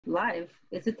Live.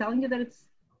 Is it telling you that it's,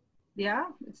 yeah,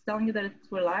 it's telling you that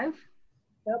we're live?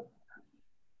 Yep.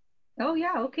 Oh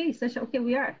yeah, okay, Sasha, okay,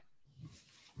 we are.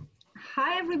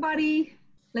 Hi everybody,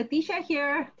 Leticia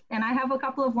here, and I have a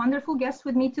couple of wonderful guests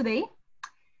with me today.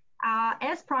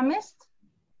 As promised,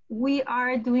 we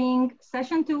are doing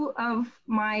session 2 of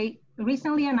my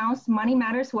recently announced Money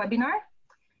Matters webinar.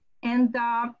 And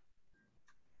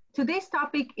today's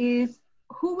topic is,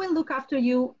 who will look after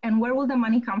you and where will the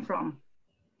money come from?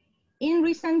 In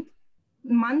recent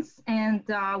months and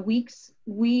weeks,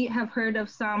 we have heard of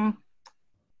some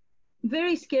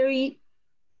very scary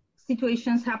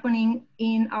situations happening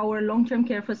in our long-term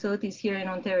care facilities here in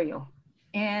Ontario.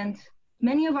 And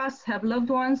many of us have loved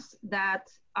ones that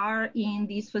are in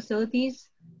these facilities.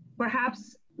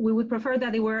 Perhaps we would prefer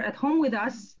that they were at home with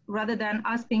us rather than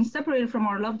us being separated from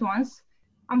our loved ones.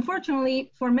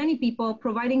 Unfortunately, for many people,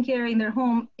 providing care in their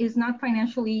home is not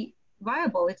financially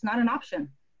viable. It's not an option.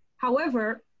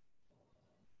 However,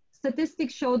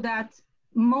 statistics show that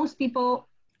most people,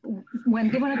 when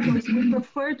given a choice, would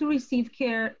prefer to receive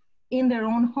care in their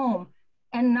own home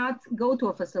and not go to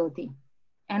a facility.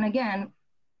 And again,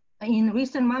 in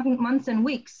recent months and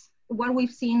weeks, what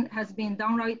we've seen has been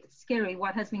downright scary,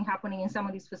 what has been happening in some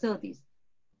of these facilities.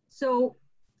 So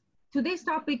today's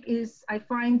topic is, I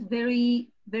find, very,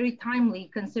 very timely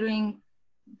considering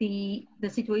the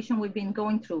situation we've been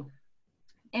going through.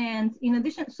 And in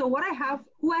addition, so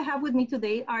who I have with me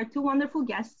today are two wonderful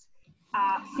guests,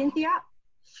 Cynthia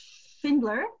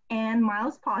Schindler and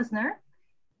Miles Posner.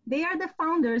 They are the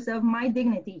founders of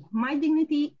MyDignity.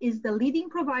 MyDignity is the leading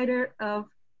provider of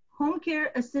HomeCare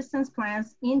Assistance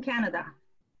plans in Canada.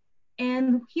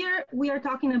 And here we are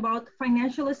talking about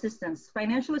financial assistance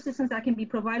that can be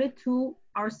provided to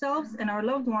ourselves and our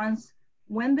loved ones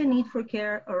when the need for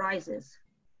care arises.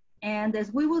 And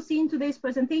as we will see in today's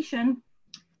presentation,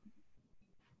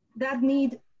 that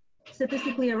need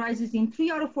statistically arises in 3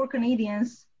 out of 4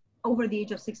 Canadians over the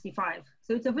age of 65.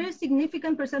 So it's a very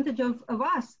significant percentage of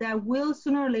us that will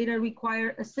sooner or later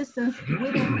require assistance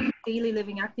with daily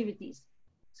living activities.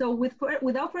 So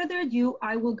without further ado,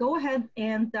 I will go ahead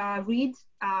and read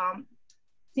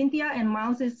Cynthia and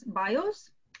Miles's bios,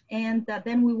 and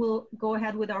then we will go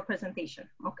ahead with our presentation,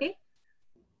 okay?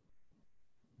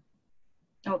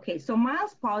 Okay, so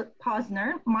Miles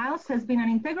Posner. Miles has been an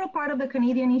integral part of the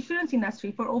Canadian insurance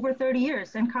industry for over 30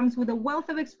 years and comes with a wealth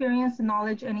of experience,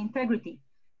 knowledge, and integrity.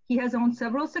 He has owned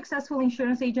several successful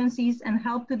insurance agencies and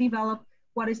helped to develop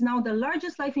what is now the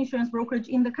largest life insurance brokerage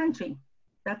in the country.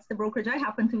 That's the brokerage I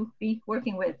happen to be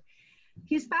working with.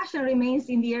 His passion remains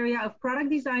in the area of product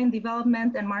design,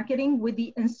 development, and marketing. With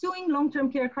the ensuing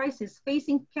long-term care crisis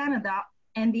facing Canada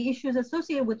and the issues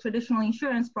associated with traditional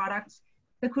insurance products,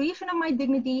 the creation of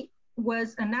MyDignity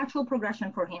was a natural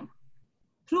progression for him.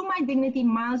 Through MyDignity,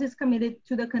 Miles is committed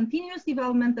to the continuous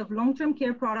development of long-term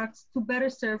care products to better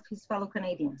serve his fellow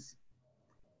Canadians.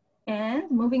 And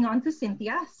moving on to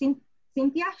Cynthia.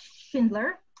 Cynthia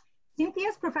Schindler.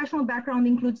 Cynthia's professional background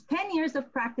includes 10 years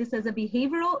of practice as a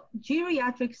behavioral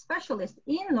geriatric specialist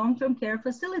in long-term care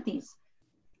facilities.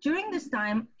 During this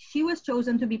time, she was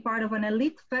chosen to be part of an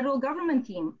elite federal government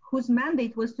team whose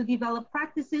mandate was to develop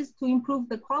practices to improve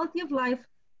the quality of life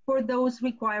for those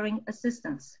requiring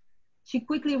assistance. She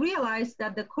quickly realized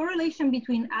that the correlation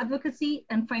between advocacy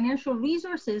and financial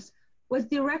resources was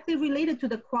directly related to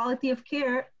the quality of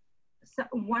care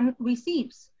one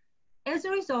receives. As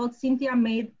a result, Cynthia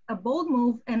made a bold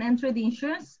move and entered the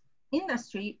insurance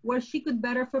industry where she could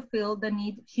better fulfill the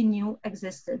need she knew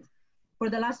existed. For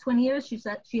the last 20 years,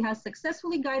 she has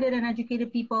successfully guided and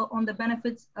educated people on the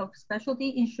benefits of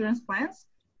specialty insurance plans.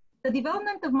 The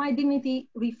development of MyDignity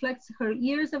reflects her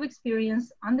years of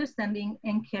experience, understanding,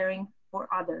 and caring for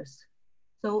others.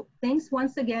 So thanks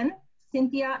once again,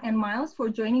 Cynthia and Miles, for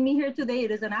joining me here today.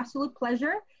 It is an absolute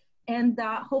pleasure. And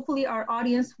hopefully our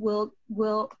audience will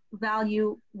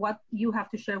value what you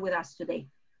have to share with us today.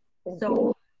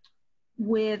 So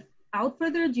without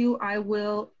further ado, I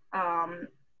will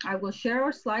share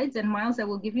our slides, and Miles, I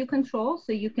will give you control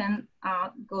so you can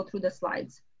go through the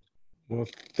slides. Well,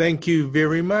 thank you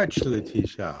very much,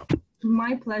 Leticia.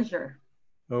 My pleasure.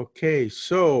 Okay,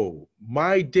 so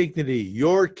MyDignity,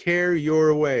 your care,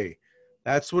 your way.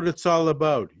 That's what it's all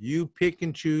about. You pick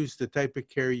and choose the type of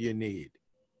care you need.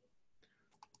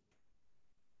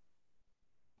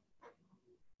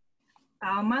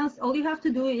 Miles, all you have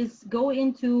to do is go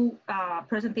into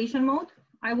presentation mode.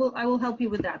 I will help you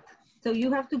with that. So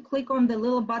you have to click on the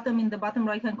little button in the bottom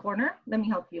right-hand corner. Let me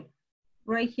help you.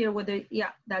 Right here with the, yeah,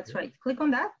 that's right. Click on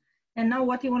that. And now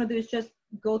what you want to do is just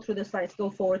go through the slides,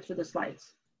 go forward through the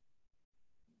slides.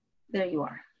 There you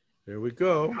are. There we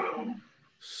go.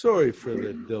 Sorry for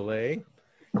the delay.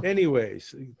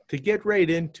 Anyways, to get right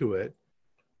into it,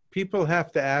 people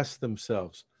have to ask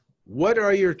themselves, what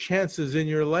are your chances in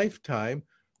your lifetime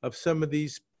of some of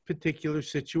these particular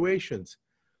situations,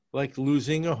 like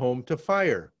losing a home to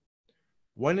fire?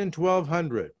 1 in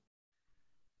 1,200.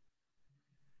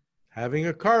 Having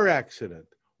a car accident,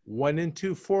 1 in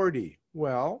 240.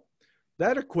 Well,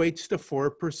 that equates to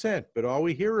 4%, but all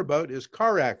we hear about is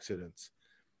car accidents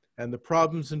and the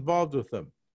problems involved with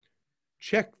them.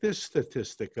 Check this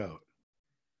statistic out.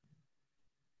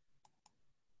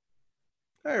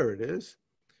 There it is.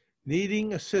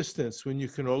 Needing assistance when you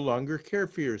can no longer care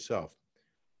for yourself.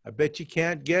 I bet you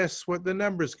can't guess what the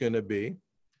number's going to be.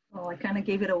 Oh, I kind of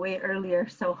gave it away earlier,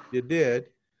 so. You did.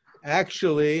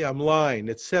 Actually, I'm lying.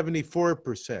 It's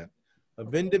 74%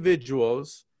 of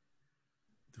individuals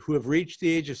who have reached the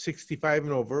age of 65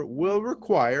 and over will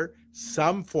require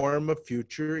some form of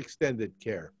future extended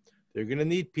care. They're going to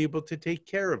need people to take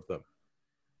care of them.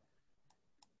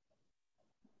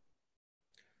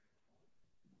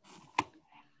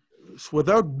 So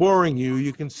without boring you,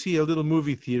 you can see a little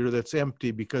movie theater that's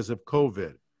empty because of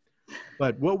COVID.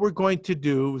 But what we're going to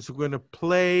do is we're going to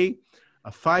play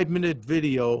a 5-minute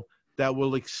video that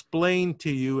will explain to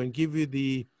you and give you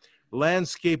the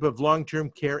landscape of long-term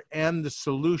care and the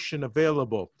solution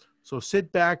available. So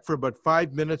sit back for about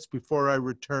 5 minutes before I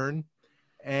return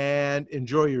and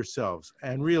enjoy yourselves.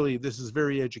 And really, this is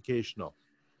very educational.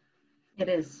 It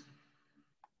is.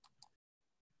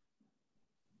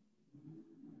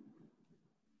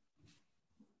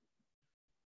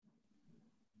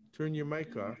 Turn your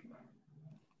mic off.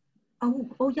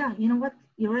 Oh yeah, you know what?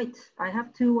 You're right. I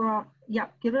have to, yeah,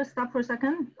 give it a stop for a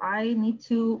second. I need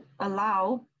to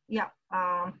allow, yeah,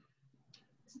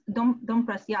 don't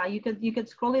press. Yeah, you could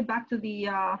scroll it back to the,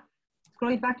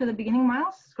 beginning,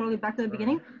 Miles. Scroll it back to the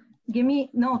beginning. Give me,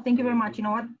 no, thank you very much. You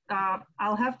know what?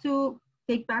 I'll have to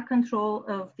take back control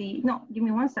of the, no, give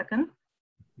me 1 second.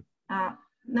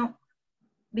 No,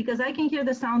 because I can hear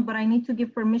the sound, but I need to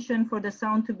give permission for the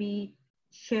sound to be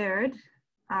shared.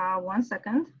 1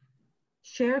 second.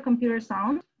 Share computer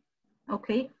sound.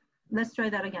 Okay, let's try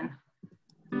that again.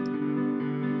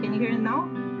 Can you hear it now?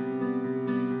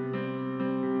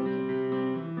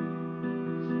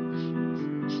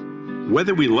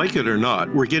 Whether we like it or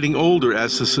not, we're getting older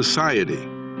as a society.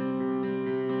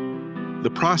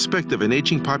 The prospect of an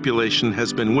aging population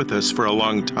has been with us for a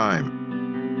long time.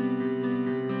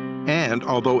 And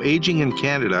although aging in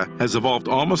Canada has evolved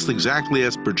almost exactly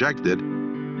as projected,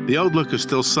 the outlook is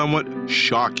still somewhat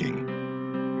shocking.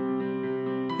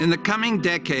 In the coming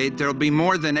decade, there will be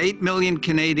more than 8 million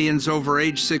Canadians over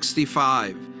age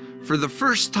 65. For the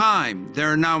first time,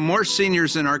 there are now more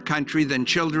seniors in our country than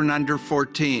children under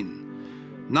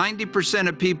 14. 90%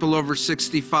 of people over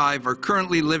 65 are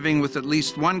currently living with at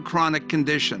least one chronic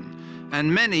condition,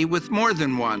 and many with more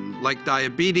than one, like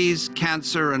diabetes,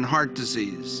 cancer, and heart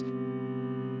disease.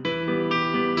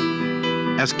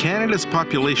 As Canada's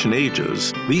population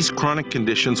ages, these chronic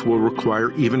conditions will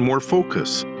require even more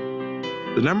focus.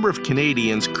 The number of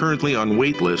Canadians currently on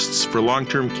wait lists for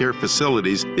long-term care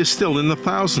facilities is still in the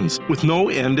thousands, with no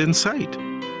end in sight.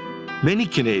 Many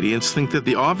Canadians think that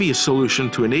the obvious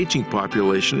solution to an aging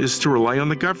population is to rely on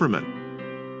the government,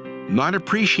 not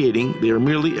appreciating they are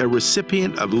merely a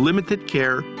recipient of limited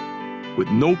care with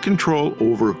no control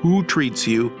over who treats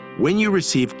you, when you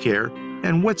receive care,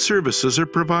 and what services are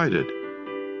provided.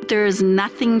 There is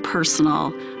nothing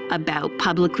personal about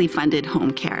publicly funded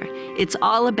home care. It's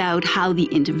all about how the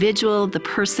individual, the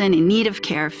person in need of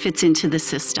care, fits into the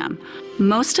system.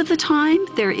 Most of the time,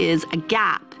 there is a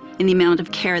gap in the amount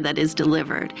of care that is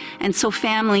delivered. And so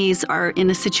families are in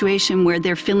a situation where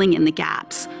they're filling in the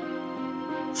gaps.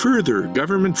 Further,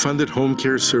 government-funded home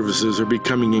care services are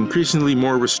becoming increasingly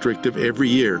more restrictive every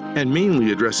year and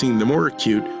mainly addressing the more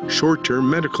acute, short-term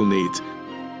medical needs,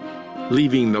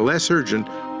 leaving the less urgent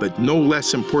but no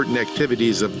less important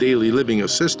activities of daily living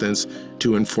assistance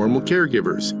to informal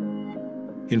caregivers.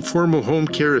 Informal home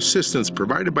care assistance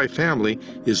provided by family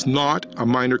is not a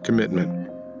minor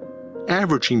commitment,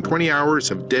 averaging 20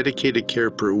 hours of dedicated care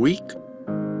per week,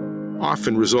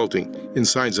 often resulting in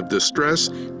signs of distress,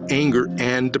 anger,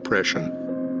 and depression.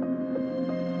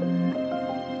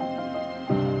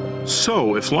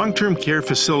 So, if long-term care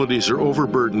facilities are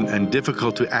overburdened and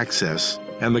difficult to access,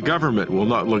 and the government will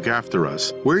not look after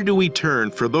us, where do we turn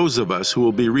for those of us who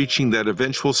will be reaching that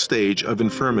eventual stage of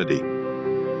infirmity?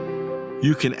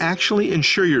 You can actually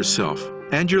insure yourself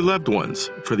and your loved ones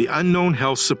for the unknown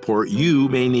health support you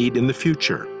may need in the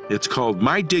future. It's called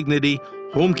MyDignity,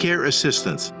 HomeCare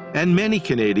Assistance, and many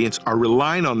Canadians are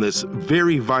relying on this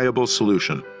very viable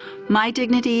solution.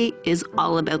 MyDignity is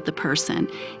all about the person.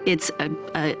 It's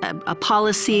a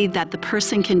policy that the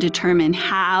person can determine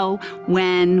how,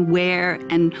 when, where,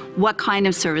 and what kind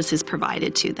of service is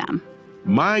provided to them.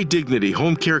 MyDignity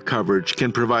home care coverage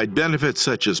can provide benefits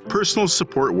such as personal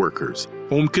support workers,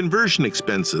 home conversion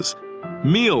expenses,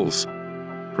 meals,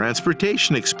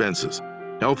 transportation expenses,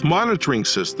 health monitoring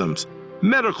systems,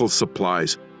 medical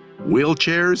supplies,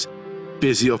 wheelchairs,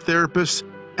 physiotherapists,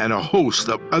 and a host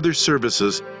of other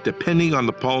services depending on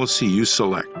the policy you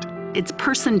select. It's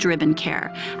person-driven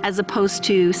care as opposed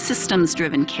to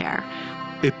systems-driven care.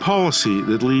 A policy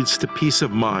that leads to peace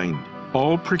of mind,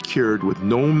 all procured with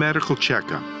no medical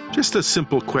checkup, just a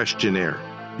simple questionnaire.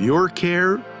 Your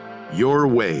care, your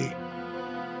way.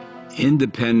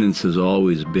 Independence has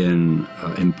always been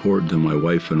important to my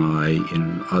wife and I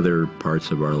in other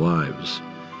parts of our lives.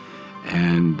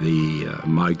 And the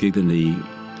MyDignity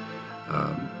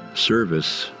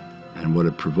service and what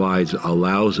it provides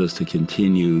allows us to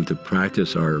continue to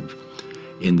practice our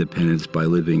independence by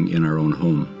living in our own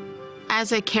home.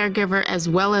 As a caregiver as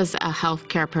well as a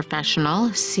healthcare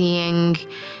professional, seeing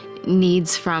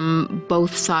needs from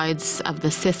both sides of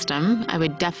the system, I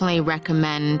would definitely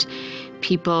recommend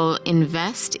people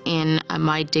invest in a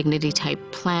MyDignity type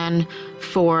plan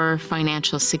for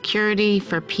financial security,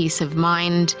 for peace of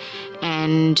mind,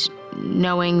 and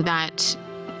knowing that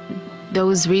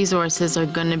those resources are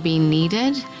going to be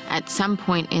needed at some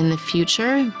point in the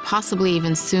future, possibly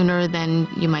even sooner than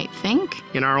you might think.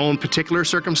 In our own particular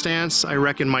circumstance, I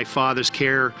reckon my father's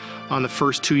care on the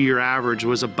first 2-year average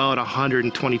was about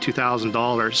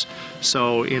 $122,000.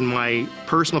 So in my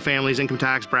personal family's income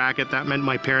tax bracket, that meant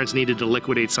my parents needed to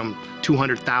liquidate some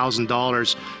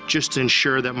 $200,000 just to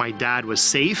ensure that my dad was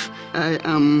safe. I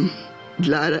am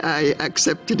glad I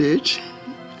accepted it.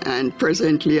 And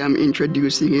presently I'm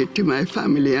introducing it to my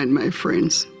family and my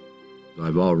friends.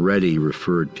 I've already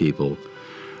referred people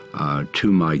to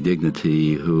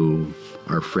MyDignity who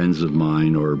are friends of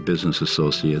mine or business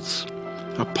associates.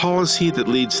 A policy that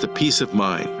leads to peace of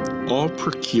mind, all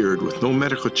procured with no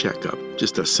medical checkup,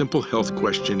 just a simple health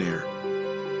questionnaire.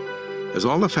 As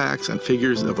all the facts and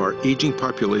figures of our aging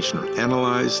population are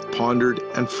analyzed, pondered,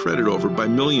 and fretted over by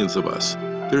millions of us,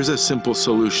 there's a simple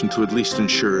solution to at least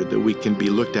ensure that we can be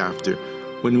looked after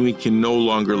when we can no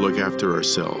longer look after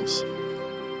ourselves.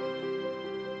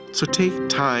 So take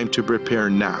time to prepare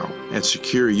now and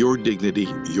secure your dignity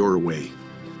your way.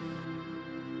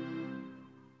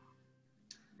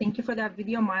 Thank you for that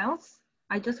video, Miles.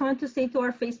 I just wanted to say to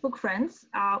our Facebook friends,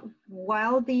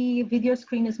 while the video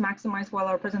screen is maximized, while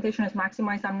our presentation is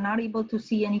maximized, I'm not able to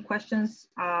see any questions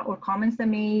or comments that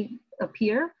may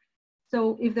appear.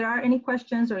 So if there are any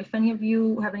questions, or if any of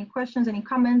you have any questions, any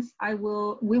comments,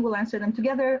 we will answer them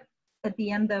together at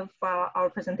the end of our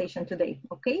presentation today.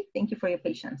 Okay, thank you for your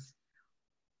patience.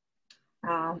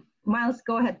 Miles,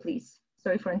 go ahead, please.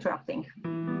 Sorry for interrupting.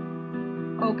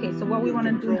 Okay, so what we want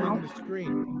to do now. The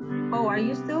screen. Oh, are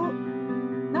you still?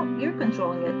 No, you're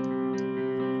controlling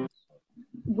it.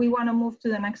 We want to move to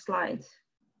the next slide.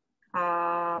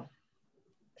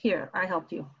 Here, I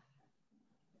helped you.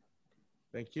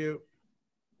 Thank you.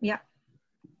 Yeah.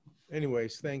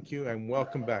 Anyways, thank you and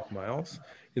welcome back, Miles.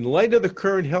 In light of the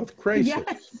current health crisis,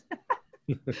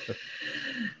 yes.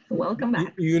 Welcome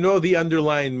back. You know the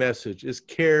underlying message is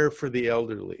care for the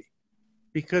elderly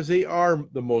because they are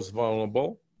the most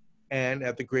vulnerable and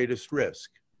at the greatest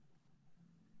risk.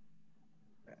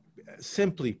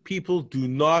 Simply, people do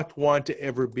not want to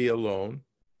ever be alone,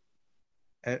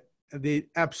 and they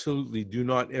absolutely do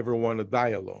not ever want to die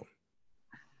alone.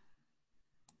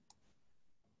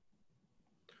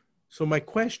 So my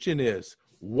question is,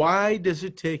 why does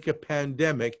it take a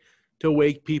pandemic to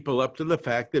wake people up to the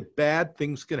fact that bad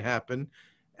things can happen,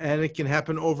 and it can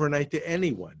happen overnight to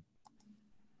anyone?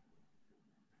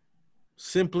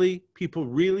 Simply, people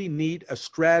really need a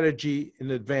strategy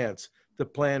in advance to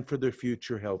plan for their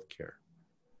future health care.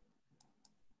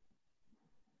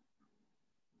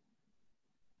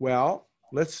 Well,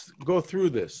 let's go through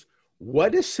this.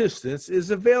 What assistance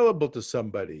is available to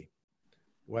somebody?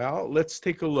 Well, let's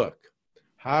take a look.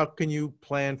 How can you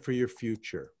plan for your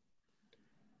future?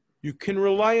 You can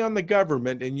rely on the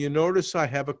government, and you notice I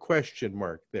have a question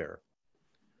mark there.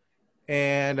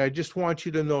 And I just want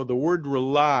you to know the word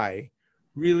rely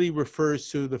really refers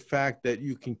to the fact that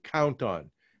you can count on.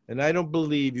 And I don't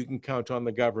believe you can count on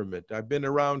the government. I've been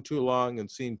around too long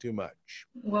and seen too much.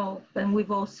 Well, and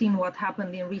we've all seen what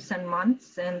happened in recent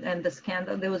months and the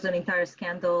scandal. There was an entire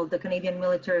scandal. The Canadian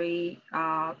military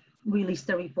released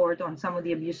a report on some of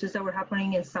the abuses that were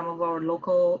happening in some of our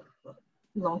local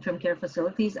long-term care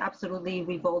facilities. Absolutely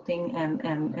revolting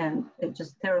and it's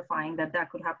just terrifying that that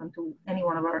could happen to any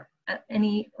one of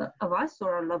us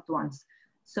or our loved ones.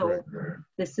 So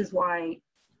this is why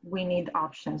we need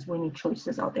options. We need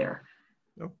choices out there.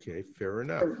 Okay, fair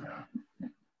enough.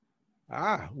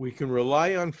 We can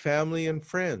rely on family and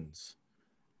friends.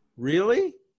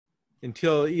 Really?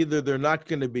 Until either they're not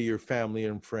going to be your family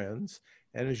and friends,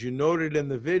 and as you noted in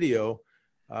the video,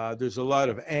 there's a lot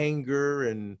of anger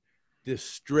and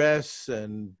distress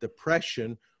and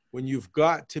depression when you've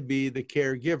got to be the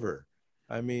caregiver.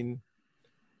 I mean,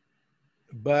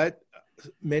 but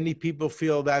many people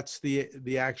feel that's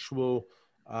the actual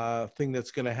thing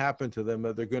that's going to happen to them,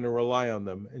 that they're going to rely on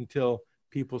them until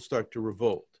people start to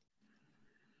revolt.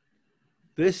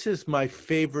 This is my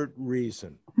favorite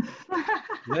reason.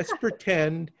 Let's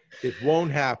pretend it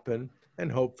won't happen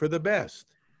and hope for the best.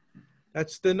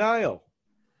 That's denial.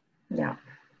 Yeah.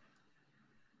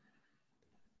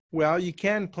 Well, you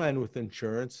can plan with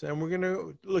insurance, and we're going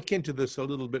to look into this a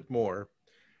little bit more.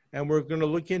 And we're going to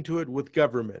look into it with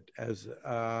government as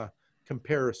a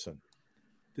comparison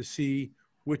to see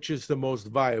which is the most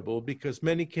viable, because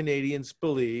many Canadians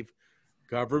believe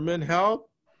government help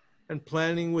and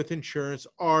planning with insurance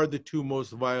are the two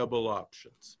most viable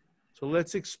options. So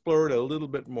let's explore it a little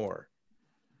bit more.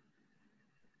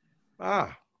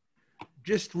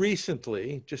 Just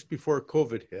recently, just before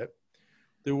COVID hit,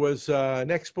 there was an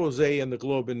expose in the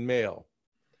Globe and Mail.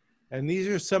 And these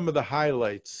are some of the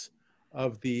highlights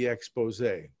of the expose.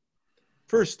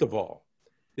 First of all,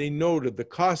 they noted the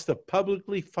cost of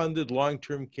publicly funded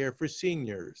long-term care for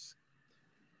seniors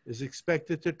is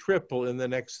expected to triple in the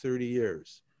next 30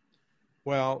 years.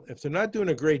 Well, if they're not doing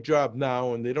a great job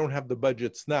now and they don't have the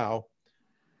budgets now,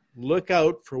 look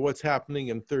out for what's happening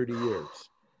in 30 years.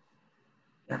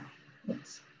 Yeah,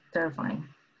 it's terrifying.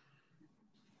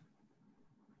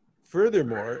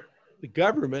 Furthermore, the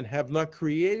government have not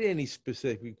created any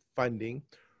specific funding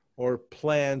or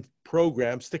planned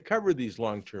programs to cover these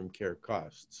long-term care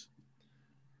costs.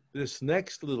 This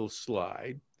next little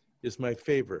slide is my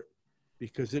favorite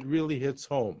because it really hits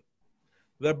home.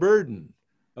 The burden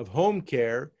of home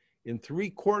care in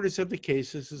 3/4 of the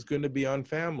cases is going to be on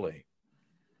family.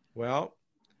 Well,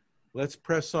 let's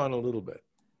press on a little bit.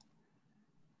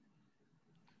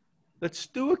 Let's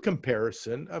do a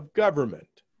comparison of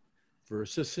government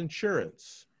versus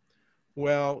insurance.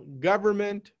 Well,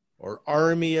 government, or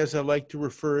army as I like to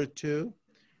refer it to,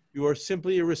 you are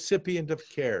simply a recipient of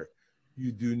care.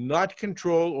 You do not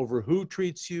control over who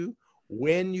treats you,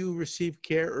 when you receive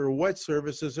care, or what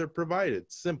services are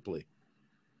provided, simply.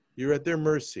 You're at their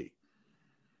mercy.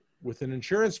 With an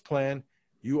insurance plan,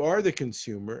 you are the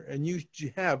consumer and you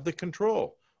have the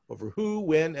control over who,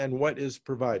 when, and what is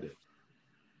provided.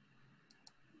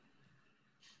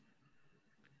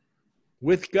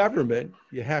 With government,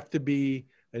 you have to be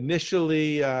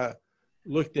initially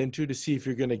looked into to see if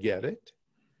you're going to get it.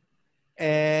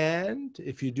 And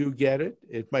if you do get it,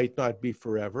 it might not be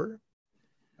forever,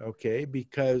 okay,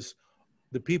 because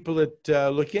the people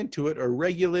that look into it are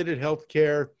regulated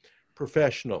healthcare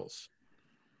professionals.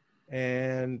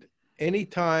 And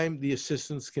anytime the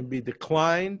assistance can be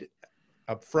declined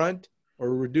up front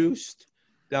or reduced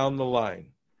down the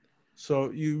line.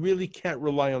 So you really can't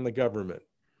rely on the government.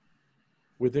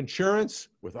 With insurance,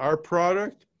 with our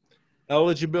product,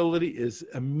 eligibility is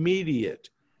immediate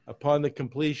upon the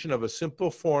completion of a simple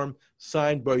form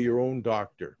signed by your own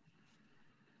doctor.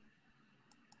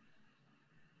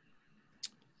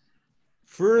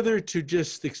 Further, to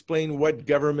just explain what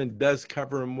government does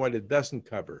cover and what it doesn't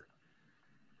cover,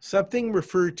 something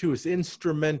referred to as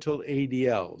instrumental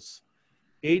ADLs.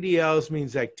 ADLs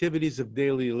means activities of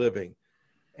daily living,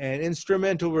 and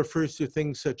instrumental refers to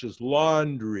things such as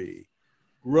laundry,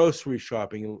 grocery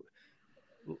shopping,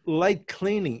 light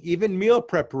cleaning, even meal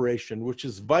preparation, which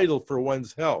is vital for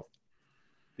one's health.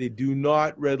 They do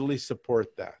not readily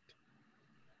support that.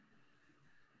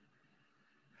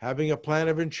 Having a plan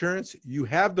of insurance, you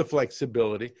have the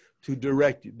flexibility to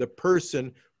direct the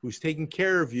person who's taking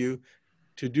care of you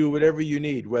to do whatever you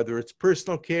need, whether it's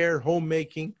personal care,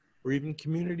 homemaking, or even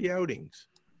community outings.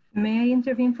 May I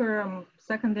intervene for a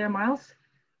second there, Miles?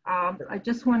 I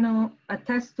just want to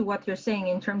attest to what you're saying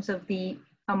in terms of the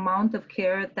amount of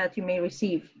care that you may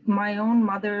receive. My own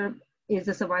mother is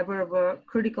a survivor of a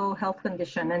critical health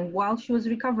condition, and while she was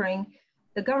recovering,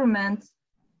 the government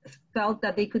felt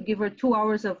that they could give her 2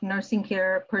 hours of nursing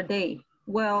care per day.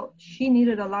 Well, she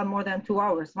needed a lot more than 2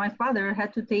 hours. My father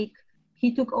had to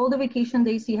he took all the vacation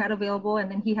days he had available, and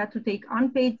then he had to take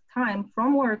unpaid time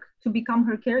from work to become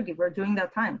her caregiver during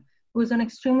that time. It was an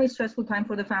extremely stressful time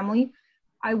for the family.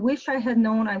 I wish I had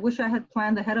known, I wish I had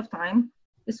planned ahead of time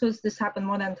this happened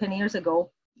more than 10 years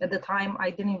ago. At the time,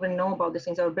 I didn't even know about these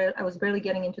things. I was barely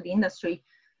getting into the industry.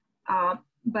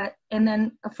 And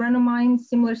then a friend of mine,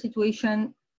 similar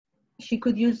situation, she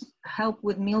could use help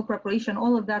with meal preparation.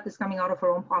 All of that is coming out of her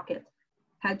own pocket.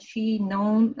 Had she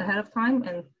known ahead of time,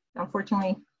 and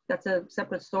unfortunately, that's a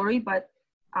separate story, but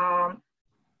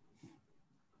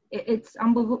it's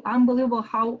unbelievable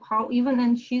how even,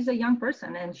 and she's a young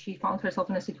person, and she found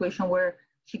herself in a situation where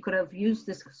she could have used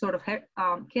this sort of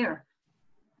care.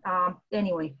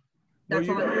 Anyway, that's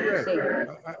all I have to say.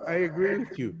 I agree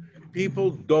with you. People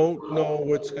don't know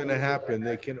what's going to happen.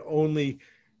 They can only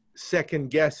second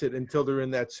guess it until they're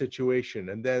in that situation,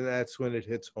 and then that's when it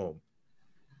hits home.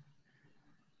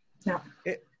 Yeah.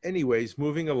 Anyways,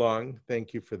 moving along.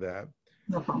 Thank you for that.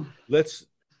 No problem. Let's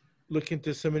look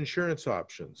into some insurance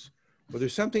options. Well,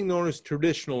 there's something known as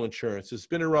traditional insurance. It's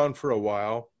been around for a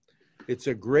while. It's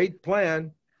a great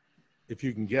plan if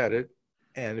you can get it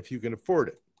and if you can afford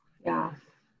it. Yeah.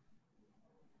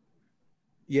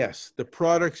 Yes, the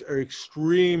products are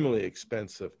extremely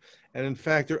expensive. And in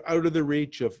fact, they're out of the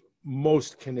reach of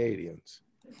most Canadians.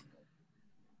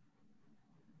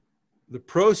 The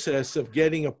process of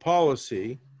getting a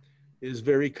policy is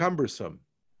very cumbersome.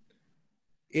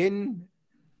 In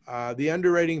the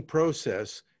underwriting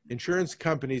process, insurance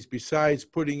companies, besides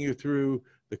putting you through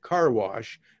the car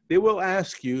wash, they will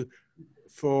ask you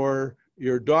for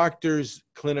your doctor's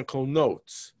clinical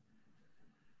notes.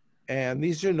 And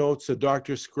these are notes the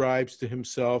doctor scribes to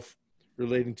himself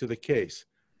relating to the case.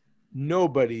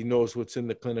 Nobody knows what's in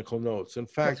the clinical notes. In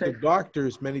fact, the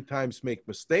doctors many times make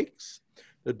mistakes.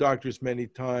 The doctors many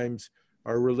times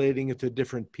are relating it to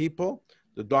different people.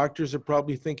 The doctors are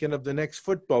probably thinking of the next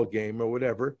football game or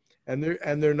whatever, and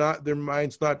they're not, their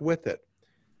mind's not with it.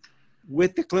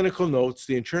 With the clinical notes,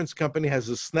 the insurance company has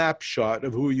a snapshot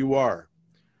of who you are.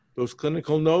 Those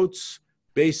clinical notes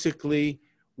basically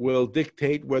will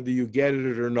dictate whether you get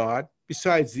it or not,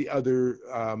 besides the other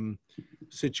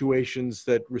situations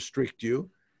that restrict you,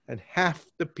 and half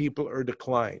the people are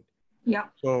declined. Yeah.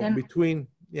 So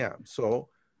so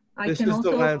this is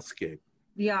the landscape.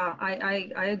 Yeah,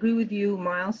 I agree with you,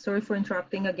 Miles. Sorry for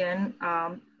interrupting again.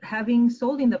 Having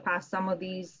sold in the past some of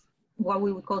these, what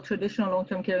we would call traditional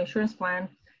long-term care insurance plan,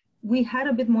 we had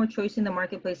a bit more choice in the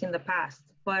marketplace in the past.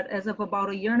 But as of about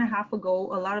a year and a half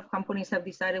ago, a lot of companies have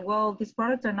decided, well, these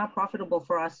products are not profitable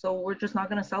for us, so we're just not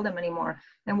going to sell them anymore.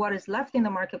 And what is left in the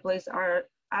marketplace are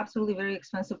absolutely very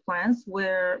expensive plans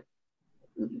where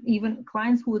even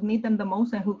clients who would need them the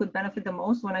most and who could benefit the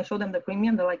most, when I show them the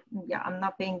premium, they're like, yeah, I'm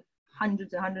not paying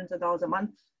hundreds and hundreds of dollars a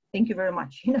month. Thank you very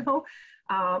much,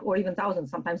 or even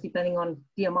thousands sometimes, depending on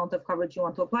the amount of coverage you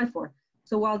want to apply for.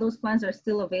 So while those plans are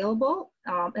still available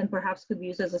and perhaps could be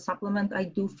used as a supplement, I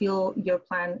do feel your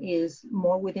plan is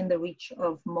more within the reach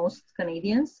of most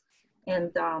Canadians.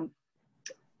 And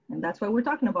that's why we're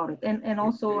talking about it. And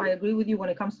also, I agree with you when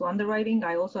it comes to underwriting.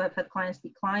 I also have had clients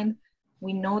decline.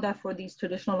 We know that for these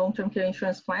traditional long-term care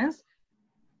insurance plans,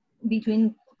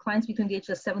 clients between the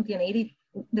ages of 70 and 80,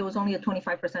 there was only a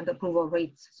 25% approval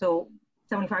rate. So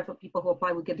 75% of people who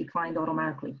apply would get declined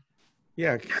automatically.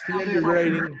 Yeah,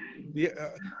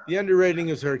 the underwriting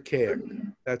is archaic,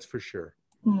 that's for sure.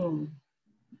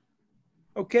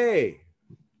 Okay,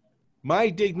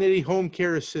 MyDignity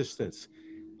HomeCare Assistance.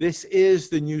 This is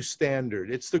the new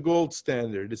standard. It's the gold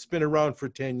standard. It's been around for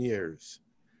 10 years.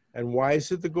 And why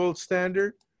is it the gold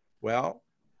standard? Well,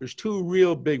 there's two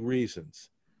real big reasons.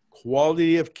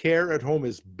 Quality of care at home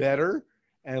is better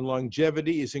and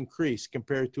longevity is increased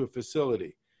compared to a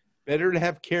facility. Better to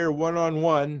have care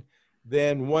one-on-one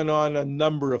than one on a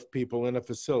number of people in a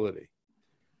facility.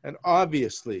 And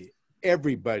obviously,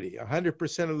 everybody,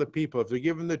 100% of the people, if they're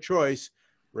given the choice,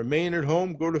 remain at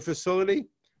home, go to facility,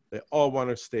 they all want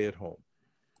to stay at home.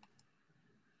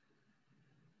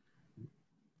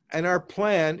 And our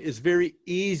plan is very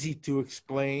easy to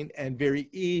explain and very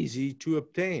easy to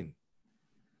obtain.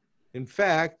 In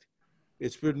fact,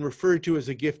 it's been referred to as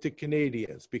a gift to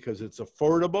Canadians because it's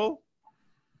affordable,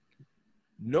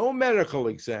 no medical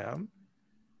exam.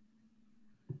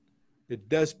 It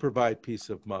does provide peace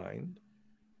of mind,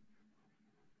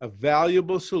 a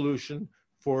valuable solution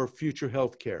for future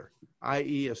health care,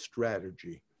 i.e. a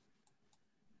strategy.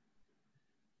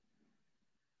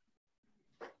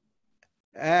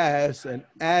 As an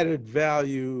added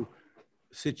value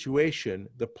situation,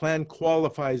 the plan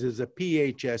qualifies as a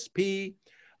PHSP,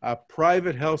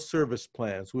 private health service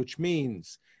plans, which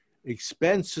means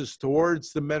expenses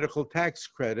towards the medical tax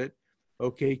credit,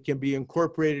 can be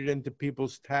incorporated into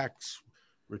people's tax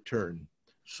return.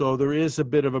 So there is a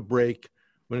bit of a break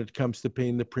when it comes to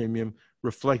paying the premium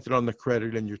reflected on the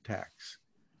credit and your tax.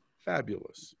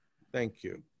 Fabulous. Thank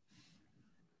you.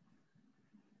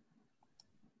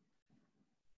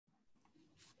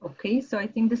 Okay, so I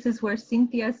think this is where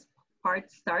Cynthia's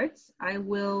part starts. I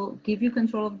will give you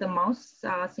control of the mouse.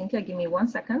 Cynthia, give me 1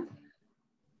 second.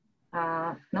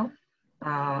 No.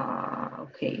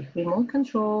 Okay, remote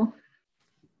control.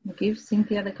 Give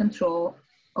Cynthia the control.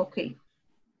 Okay.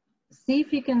 See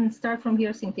if you can start from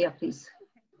here, Cynthia, please.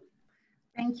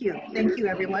 Thank you. Thank you,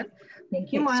 everyone.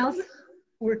 Thank you, Miles. So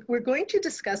we're going to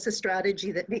discuss a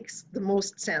strategy that makes the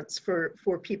most sense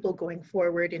for people going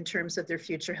forward in terms of their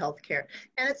future healthcare,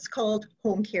 and it's called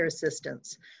HomeCare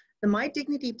Assistance. The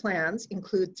MyDignity plans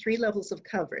include 3 levels of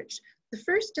coverage. The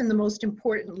first and the most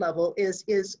important level is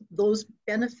those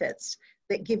benefits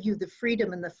that give you the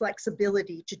freedom and the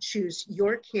flexibility to choose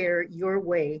your care, your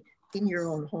way, in your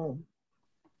own home.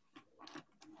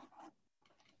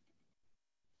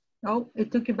 Oh,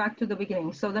 it took you back to the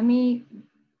beginning. So let me,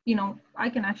 I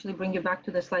can actually bring you back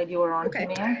to the slide you were on. Okay.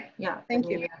 May I? Yeah. Thank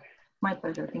you. My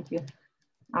pleasure. Thank you.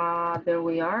 There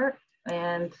we are.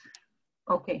 And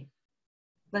okay.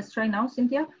 Let's try now,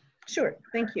 Cynthia. Sure.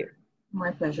 Thank you.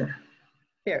 My pleasure.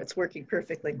 There, it's working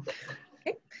perfectly.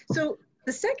 Okay. So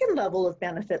the second level of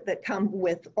benefit that come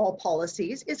with all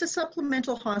policies is a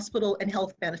supplemental hospital and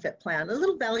health benefit plan, a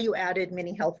little value-added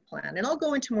mini health plan. And I'll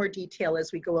go into more detail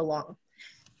as we go along.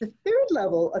 The third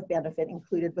level of benefit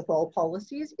included with all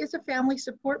policies is a family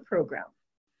support program.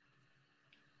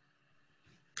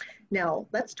 Now,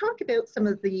 let's talk about some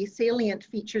of the salient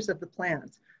features of the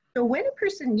plans. So when a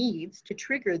person needs to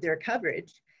trigger their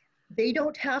coverage, they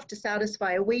don't have to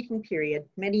satisfy a waiting period.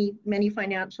 Many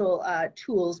financial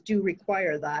tools do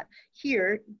require that.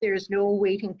 Here, there's no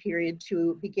waiting period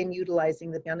to begin utilizing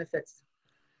the benefits.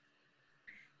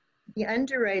 The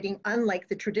underwriting, unlike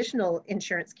the traditional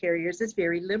insurance carriers, is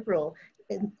very liberal.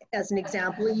 And as an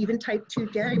example, even type 2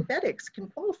 diabetics can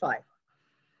qualify.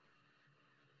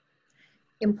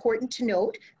 Important to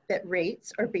note that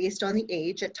rates are based on the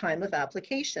age at time of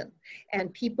application,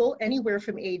 and people anywhere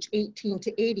from age 18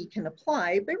 to 80 can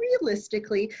apply, but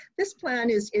realistically, this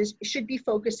plan should be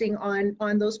focusing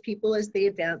on those people as they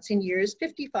advance in years.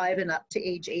 55 and up to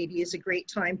age 80 is a great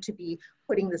time to be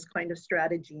putting this kind of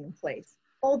strategy in place,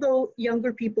 although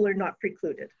younger people are not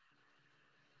precluded.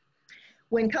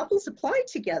 When couples apply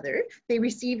together, they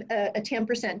receive a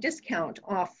 10% discount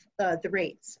off the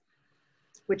rates,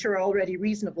 which are already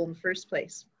reasonable in the first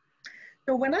place.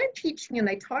 So when I'm teaching and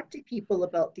I talk to people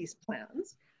about these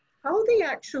plans, how they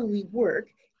actually work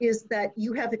is that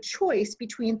you have a choice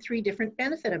between 3 different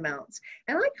benefit amounts.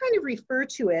 And I kind of refer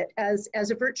to it as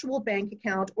a virtual bank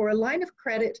account or a line of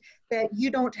credit that you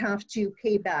don't have to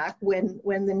pay back when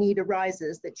the need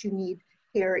arises that you need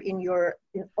care in your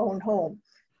own home.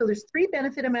 So there's 3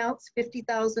 benefit amounts,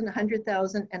 $50,000,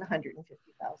 $100,000, and $150,000.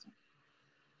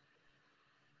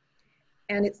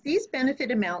 And it's these benefit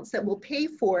amounts that will pay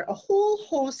for a whole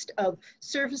host of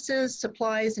services,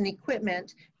 supplies, and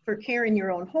equipment for care in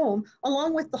your own home,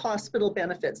 along with the hospital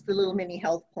benefits, the little mini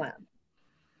health plan.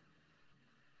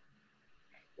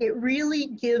 It really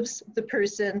gives the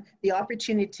person the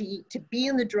opportunity to be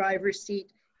in the driver's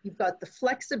seat. You've got the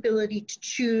flexibility to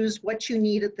choose what you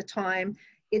need at the time.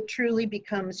 It truly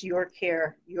becomes your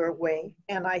care, your way.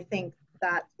 And I think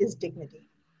that is dignity.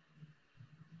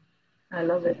 I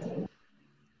love it.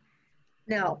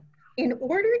 Now, in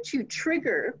order to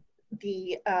trigger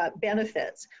the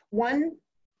benefits,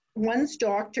 one's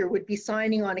doctor would be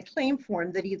signing on a claim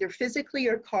form that either physically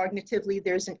or cognitively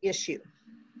there's an issue.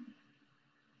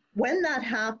 When that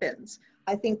happens,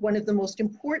 I think one of the most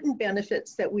important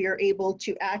benefits that we are able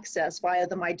to access via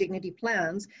the MyDignity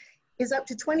plans is up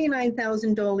to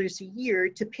 $29,000 a year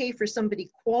to pay for somebody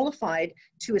qualified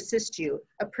to assist you,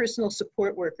 a personal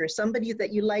support worker, somebody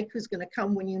that you like who's going to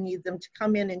come when you need them to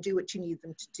come in and do what you need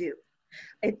them to do.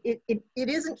 It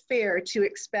isn't fair to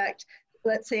expect,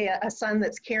 let's say, a son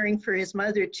that's caring for his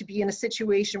mother to be in a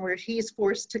situation where he is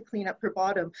forced to clean up her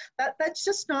bottom. That's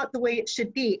just not the way it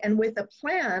should be. And with a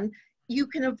plan, you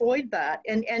can avoid that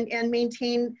and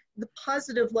maintain the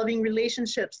positive, loving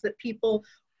relationships that people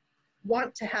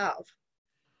want to have.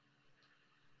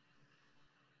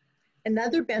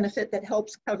 Another benefit that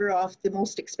helps cover off the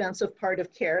most expensive part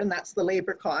of care, and that's the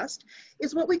labor cost,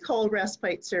 is what we call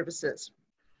respite services.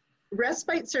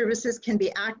 Respite services can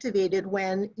be activated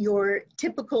when your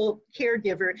typical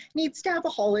caregiver needs to have a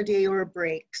holiday or a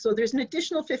break. So there's an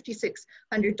additional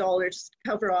 $5,600 to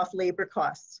cover off labor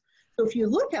costs. So if you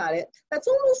look at it, that's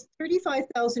almost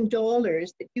 $35,000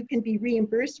 that you can be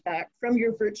reimbursed back from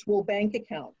your virtual bank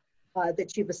account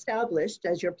that you've established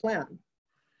as your plan.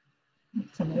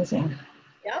 That's amazing.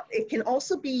 Yeah, it can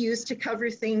also be used to cover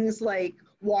things like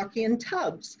walk-in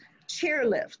tubs. chair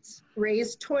lifts,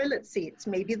 raised toilet seats.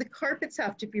 Maybe the carpets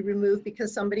have to be removed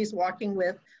because somebody's walking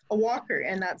with a walker,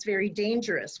 and that's very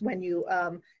dangerous when you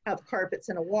have carpets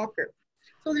and a walker.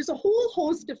 So there's a whole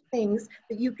host of things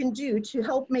that you can do to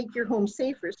help make your home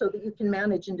safer so that you can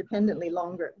manage independently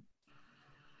longer.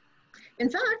 In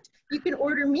fact, you can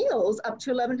order meals up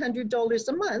to $1,100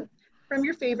 a month from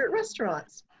your favorite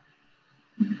restaurants.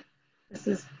 This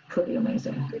is pretty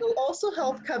amazing. It'll also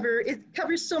help cover, it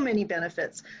covers so many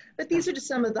benefits, but these are just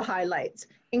some of the highlights.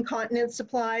 Incontinence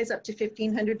supplies up to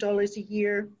 $1,500 a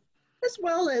year, as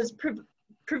well as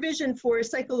provision for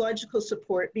psychological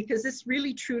support, because this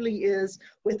really truly is,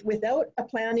 without a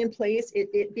plan in place,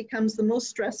 it becomes the most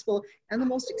stressful and the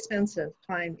most expensive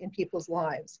time in people's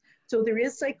lives. So there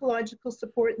is psychological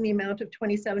support in the amount of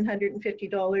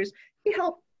 $2,750 to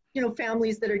help, you know,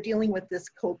 families that are dealing with this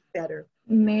cope better.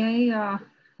 May I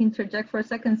interject for a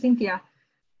second, Cynthia?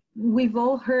 We've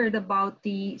all heard about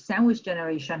the sandwich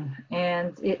generation,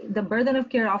 and the burden of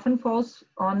care often falls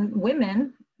on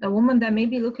women, a woman that may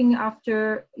be looking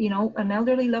after, you know, an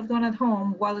elderly loved one at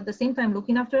home, while at the same time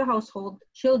looking after a household,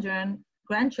 children,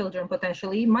 grandchildren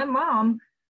potentially. My mom,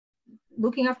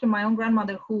 looking after my own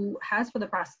grandmother, who has for the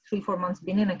past 3-4 months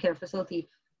been in a care facility,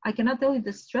 I cannot tell you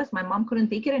the stress. My mom couldn't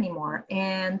take it anymore,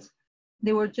 and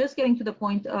they were just getting to the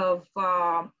point of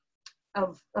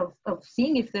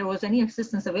seeing if there was any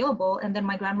assistance available. And then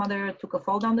my grandmother took a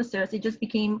fall down the stairs. It just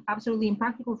became absolutely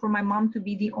impractical for my mom to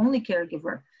be the only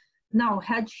caregiver. Now,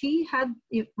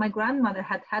 if my grandmother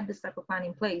had had this type of plan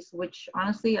in place, which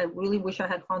honestly, I really wish I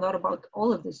had found out about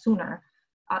all of this sooner,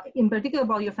 in particular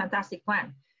about your fantastic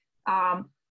plan.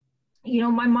 You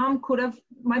know,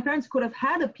 my parents could have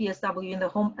had a PSW in the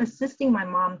home assisting my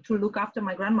mom to look after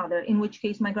my grandmother, in which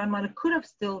case my grandmother could have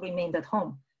still remained at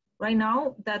home. Right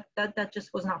now, that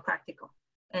just was not practical.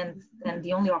 And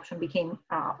the only option became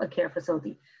a care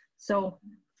facility. So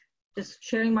just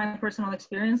sharing my personal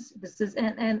experience, this is,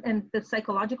 and the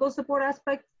psychological support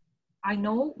aspect, I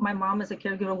know my mom as a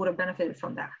caregiver would have benefited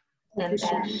from that. And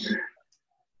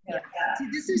yeah. See,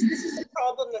 this is a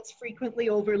problem that's frequently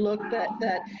overlooked,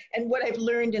 and what I've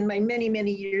learned in my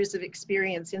many years of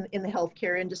experience in the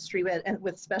healthcare industry and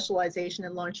with specialization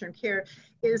in long-term care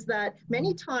is that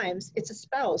many times it's a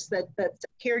spouse that's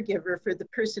a caregiver for the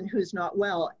person who's not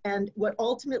well. And what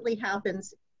ultimately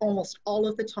happens almost all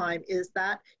of the time is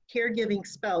that caregiving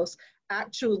spouse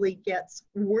actually gets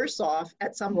worse off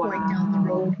at some point down the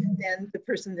road than the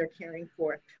person they're caring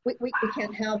for. We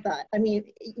can't have that. I mean,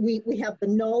 we have the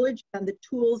knowledge and the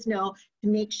tools now to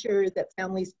make sure that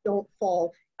families don't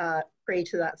fall prey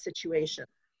to that situation.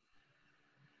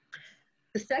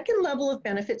 The second level of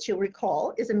benefits you'll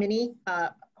recall is a mini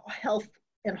health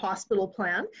and hospital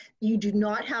plan. You do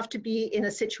not have to be in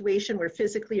a situation where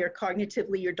physically or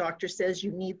cognitively your doctor says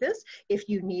you need this. If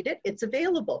you need it, it's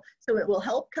available. So it will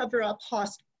help cover up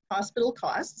hospital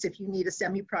costs if you need a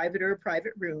semi-private or a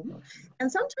private room.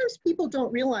 And sometimes people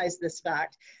don't realize this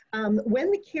fact. When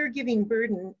the caregiving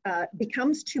burden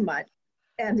becomes too much,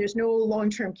 and there's no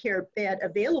long-term care bed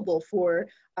available for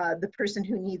the person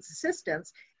who needs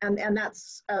assistance. And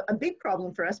that's a big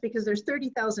problem for us because there's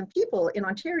 30,000 people in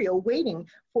Ontario waiting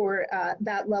for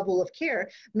that level of care.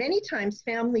 Many times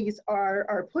families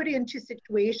are put into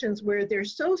situations where they're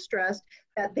so stressed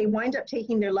that they wind up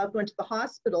taking their loved one to the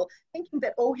hospital thinking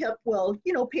that OHIP will,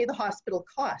 you know, pay the hospital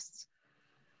costs.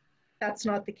 That's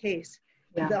not the case.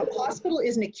 Yeah. The hospital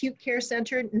is an acute care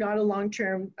center, not a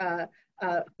long-term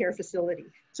care facility.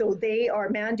 So they are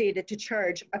mandated to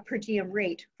charge a per diem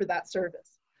rate for that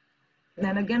service.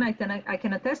 And again, I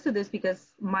can attest to this because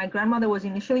my grandmother was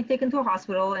initially taken to a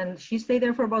hospital and she stayed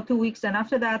there for about 2 weeks. And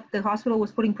after that, the hospital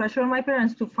was putting pressure on my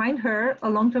parents to find her a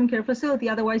long-term care facility.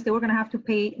 Otherwise, they were going to have to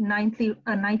pay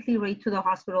a nightly rate to the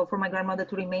hospital for my grandmother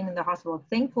to remain in the hospital.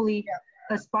 Thankfully,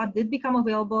 a spot did become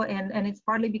available, and it's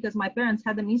partly because my parents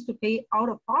had the means to pay out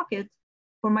of pocket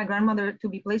for my grandmother to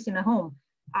be placed in a home.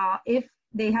 If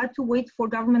they had to wait for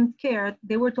government care,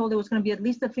 they were told there was going to be at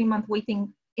least a 3-month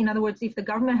waiting. In other words, if the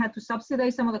government had to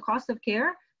subsidize some of the cost of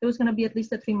care, there was going to be at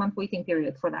least a 3-month waiting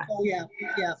period for that. Oh, yeah,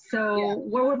 yeah. So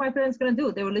what were my parents going to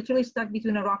do? They were literally stuck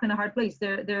between a rock and a hard place.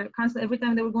 They're constantly, every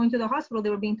time they were going to the hospital, they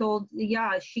were being told,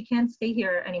 yeah, she can't stay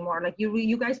here anymore. Like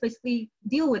you guys basically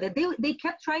deal with it. They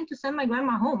kept trying to send my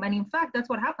grandma home. And in fact, that's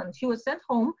what happened. She was sent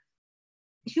home.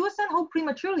 She was sent home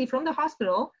prematurely from the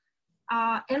hospital.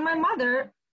 And my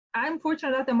mother, I'm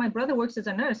fortunate that my brother works as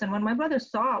a nurse. And when my brother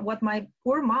saw what my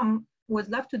poor mom was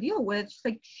left to deal with, she's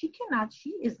like,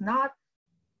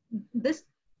 this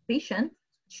patient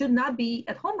should not be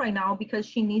at home right now because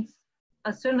she needs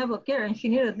a certain level of care, and she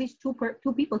needed at least two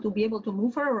people to be able to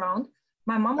move her around.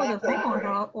 My mom was at home on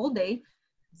her all day.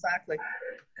 Exactly.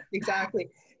 Exactly.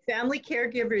 Family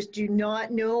caregivers do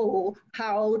not know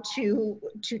how to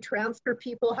transfer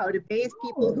people, how to bathe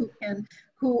people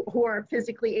who are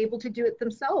physically able to do it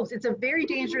themselves. It's a very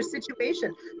dangerous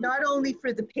situation, not only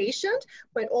for the patient,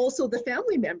 but also the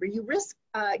family member. You risk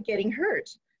getting hurt.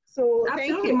 So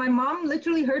Absolutely. thank you. My mom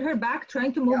literally hurt her back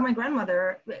trying to move my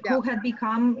grandmother, who had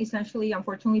become essentially,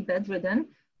 unfortunately, bedridden.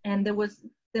 And there was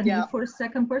the need for a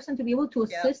second person to be able to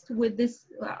assist with this,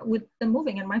 with the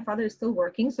moving. And my father is still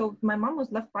working. So my mom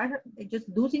was left by her, just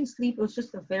losing sleep. It was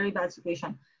just a very bad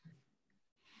situation.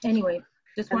 Anyway,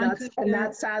 and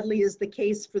that sadly is the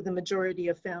case for the majority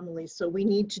of families. So we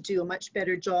need to do a much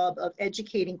better job of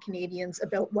educating Canadians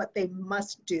about what they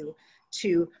must do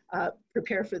to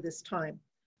prepare for this time.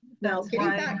 Now, getting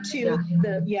back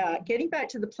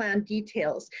to the plan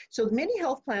details. So the mini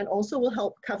health plan also will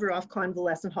help cover off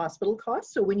convalescent hospital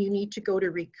costs. So when you need to go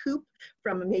to recoup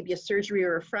from maybe a surgery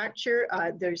or a fracture,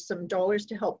 there's some dollars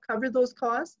to help cover those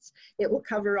costs. It will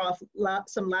cover off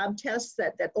some lab tests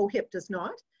that OHIP does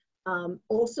not.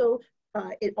 Also,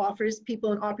 it offers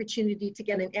people an opportunity to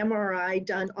get an MRI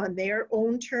done on their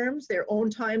own terms, their own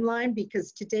timeline,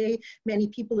 because today many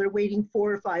people are waiting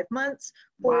 4 or 5 months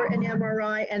for an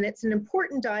MRI, and it's an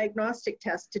important diagnostic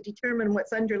test to determine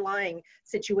what's underlying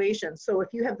situation. So if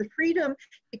you have the freedom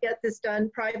to get this done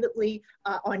privately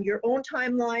on your own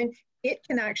timeline, it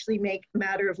can actually make a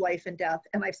matter of life and death.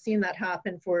 And I've seen that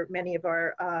happen for many of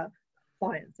our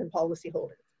clients and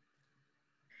policyholders.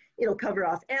 It'll cover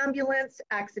off ambulance,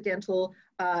 accidental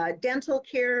dental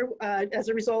care as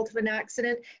a result of an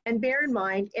accident. And bear in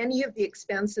mind, any of the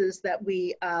expenses that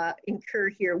we incur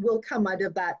here will come out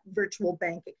of that virtual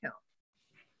bank account.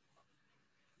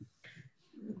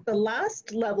 The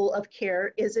last level of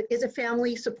care is a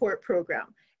family support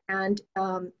program. And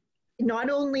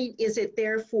not only is it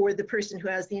there for the person who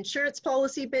has the insurance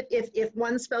policy, but if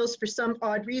one spouse for some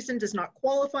odd reason does not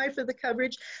qualify for the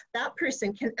coverage, that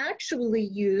person can actually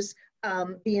use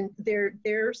their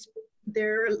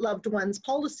loved one's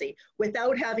policy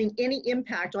without having any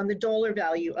impact on the dollar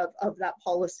value of that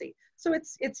policy. So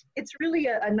it's really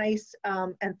a nice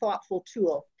and thoughtful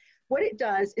tool. What it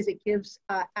does is it gives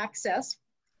access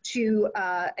to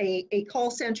a call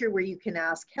center where you can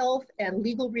ask health and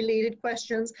legal related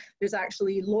questions. There's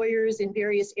actually lawyers in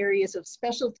various areas of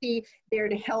specialty there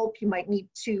to help. You might need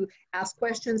to ask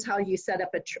questions, how you set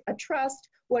up a trust,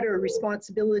 what are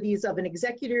responsibilities of an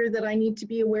executor that I need to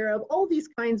be aware of, all these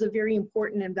kinds of very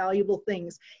important and valuable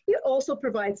things. It also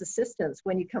provides assistance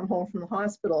when you come home from the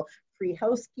hospital, free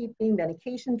housekeeping,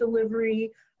 medication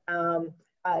delivery,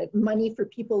 money for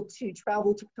people to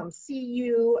travel to come see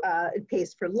you. It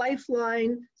pays for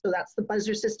Lifeline. So that's the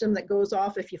buzzer system that goes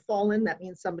off. If you fall in, that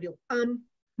means somebody will come.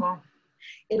 Wow.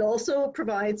 It also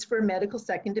provides for medical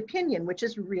second opinion, which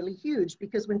is really huge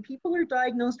because when people are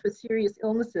diagnosed with serious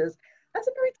illnesses, that's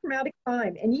a very traumatic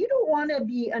time. And you don't want to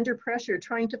be under pressure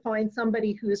trying to find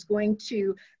somebody who's going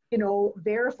to,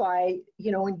 verify,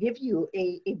 and give you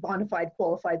a bona fide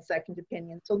qualified second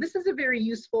opinion. So this is a very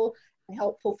useful and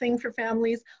helpful thing for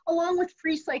families, along with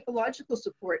free psychological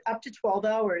support up to 12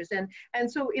 hours.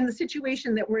 And so in the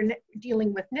situation that we're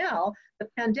dealing with now, the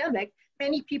pandemic,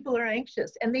 many people are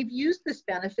anxious and they've used this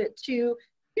benefit to,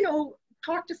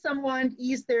 talk to someone,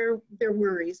 ease their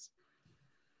worries.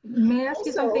 May I ask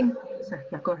you something? Sorry,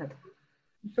 yeah, go ahead.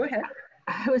 Go ahead.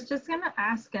 I was just going to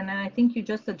ask, and I think you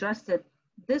just addressed it.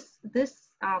 This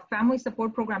family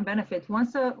support program benefit,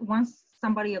 once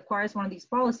somebody acquires one of these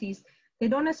policies, they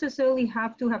don't necessarily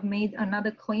have to have made another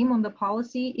claim on the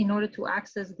policy in order to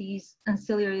access these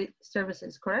ancillary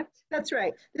services, correct? That's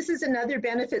right. This is another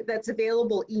benefit that's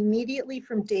available immediately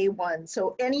from day one.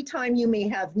 So anytime you may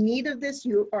have need of this,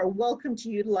 you are welcome to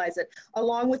utilize it,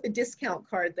 along with the discount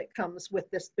card that comes with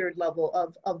this third level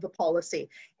of the policy.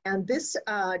 And this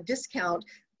discount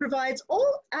provides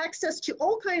all access to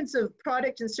all kinds of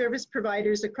product and service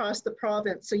providers across the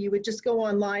province. So you would just go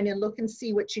online and look and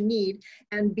see what you need.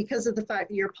 And because of the fact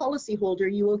that you're a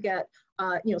policyholder, you will get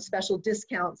special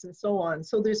discounts and so on.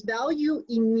 So there's value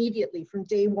immediately from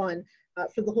day one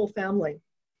for the whole family.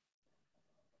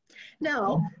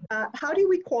 Now, how do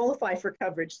we qualify for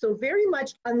coverage? So very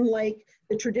much unlike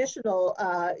the traditional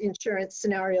insurance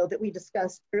scenario that we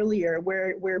discussed earlier,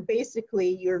 where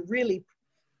basically you're really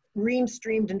reamed,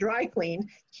 streamed, and dry cleaned.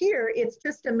 Here, it's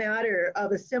just a matter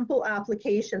of a simple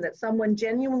application that someone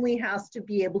genuinely has to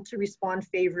be able to respond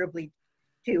favorably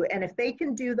to. And if they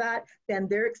can do that, then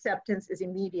their acceptance is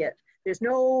immediate. There's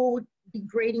no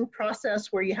degrading process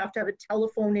where you have to have a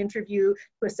telephone interview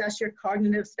to assess your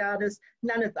cognitive status,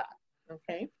 none of that,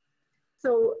 okay?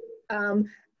 So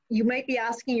you might be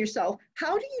asking yourself,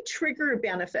 how do you trigger a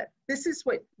benefit? This is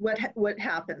what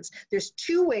happens. There's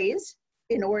two ways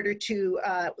in order to,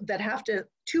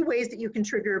 two ways that you can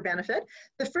trigger a benefit.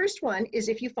 The first one is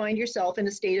if you find yourself in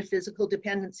a state of physical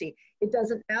dependency. It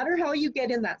doesn't matter how you get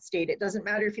in that state. It doesn't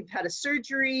matter if you've had a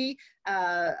surgery,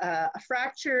 a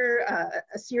fracture,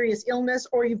 a serious illness,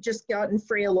 or you've just gotten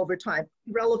frail over time.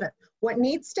 Irrelevant. What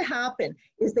needs to happen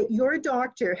is that your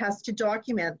doctor has to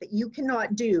document that you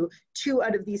cannot do 2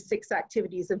 out of these 6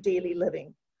 activities of daily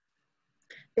living.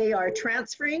 They are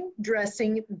transferring,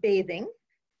 dressing, bathing,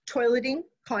 toileting,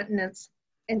 continence,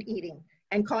 and eating.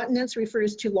 And continence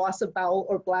refers to loss of bowel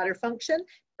or bladder function.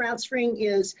 Transferring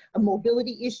is a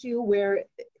mobility issue where,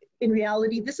 in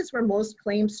reality, this is where most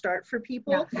claims start for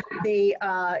people. Yeah. They,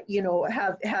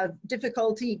 have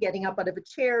difficulty getting up out of a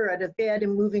chair or out of bed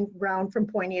and moving around from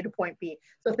point A to point B.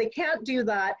 So if they can't do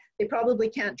that, they probably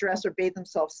can't dress or bathe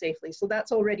themselves safely. So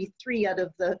that's already 3 out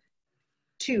of the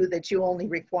 2 that you only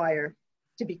require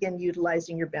to begin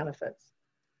utilizing your benefits.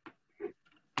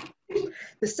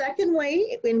 The second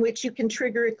way in which you can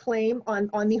trigger a claim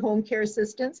on the home care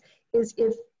assistance is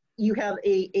if you have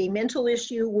a mental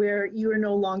issue where you are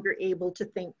no longer able to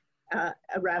think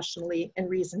rationally and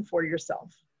reason for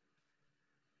yourself.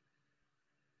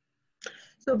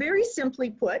 So very simply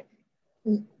put,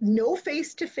 no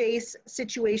face-to-face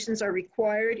situations are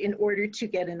required in order to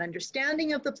get an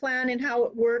understanding of the plan and how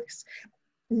it works,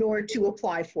 nor to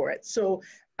apply for it. So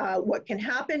what can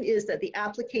happen is that the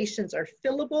applications are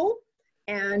fillable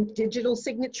and digital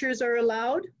signatures are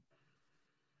allowed.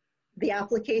 The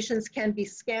applications can be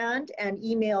scanned and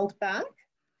emailed back.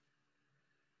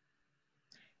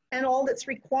 And all that's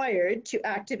required to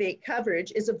activate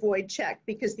coverage is a void check,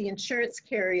 because the insurance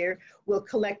carrier will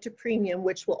collect a premium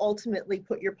which will ultimately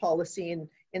put your policy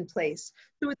in place.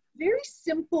 So it's a very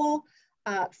simple,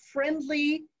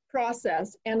 friendly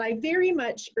process, and I very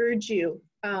much urge you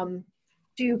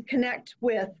to connect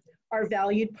with our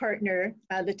valued partner,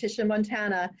 Letitia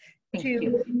Montana,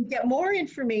 to get more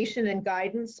information and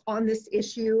guidance on this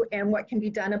issue and what can be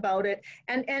done about it,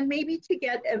 and maybe to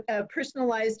get a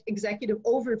personalized executive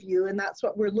overview, and that's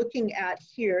what we're looking at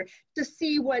here, to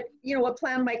see what a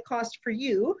plan might cost for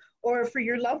you or for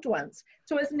your loved ones.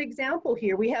 So as an example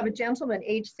here, we have a gentleman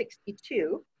age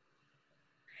 62,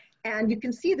 and you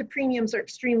can see the premiums are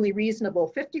extremely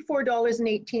reasonable,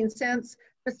 $54.18,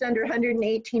 just under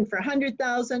 $118 for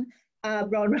 $100,000.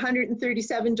 Around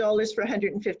 $137 for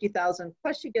 $150,000,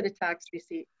 plus you get a tax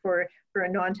receipt for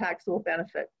a non-taxable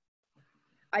benefit.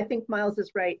 I think Miles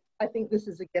is right. I think this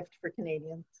is a gift for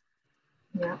Canadians.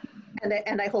 Yeah.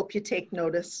 And I hope you take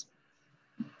notice.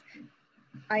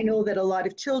 I know that a lot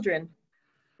of children,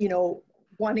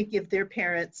 want to give their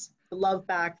parents the love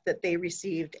back that they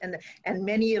received, and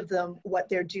many of them, what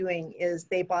they're doing is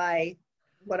they buy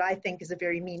what I think is a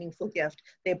very meaningful gift.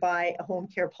 They buy a home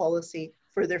care policy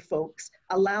for their folks,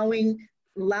 allowing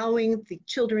the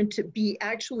children to be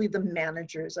actually the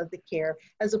managers of the care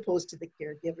as opposed to the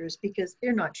caregivers, because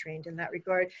they're not trained in that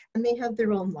regard and they have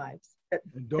their own lives.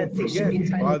 And don't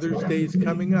forget, Father's Day is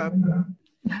coming up.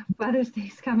 Father's Day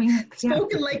is coming up. Yeah.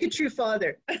 Spoken like a true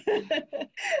father.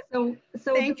 So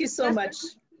thank you so much.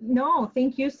 No,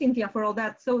 thank you, Cynthia, for all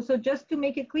that. So just to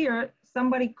make it clear,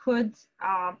 somebody could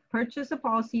purchase a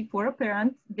policy for a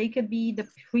parent. They could be the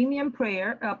premium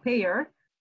payer.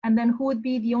 And then who would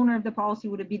be the owner of the policy?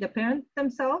 Would it be the parent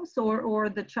themselves, or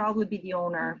the child would be the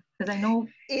owner? Because I know,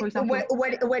 for example,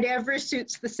 whatever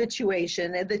suits the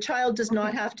situation. The child does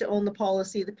not have to own the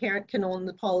policy. The parent can own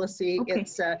the policy. Okay.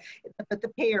 But the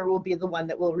payer will be the one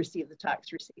that will receive the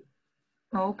tax receipt.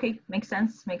 Okay, makes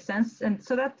sense. And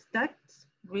so that's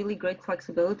really great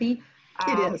flexibility.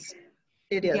 It is.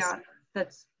 Yeah,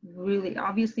 that's really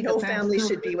obviously. No family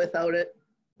should be without it,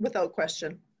 without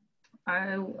question.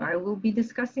 I will be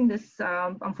discussing this.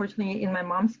 Unfortunately, in my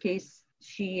mom's case,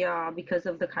 she, because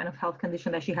of the kind of health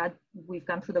condition that she had, we've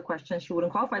gone through the questions, she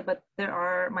wouldn't qualify, but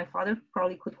my father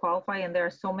probably could qualify, and there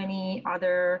are so many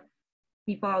other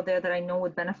people out there that I know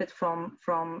would benefit from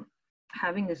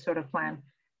having this sort of plan.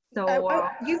 So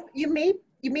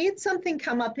you made something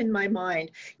come up in my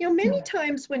mind. Many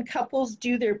times when couples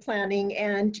do their planning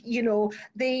and,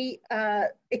 they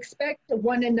expect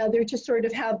one another to sort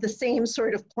of have the same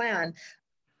sort of plan.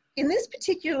 In this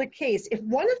particular case, if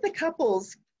one of the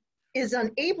couples is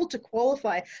unable to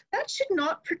qualify, that should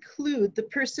not preclude the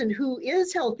person who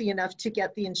is healthy enough to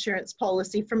get the insurance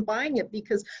policy from buying it,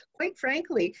 because quite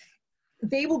frankly,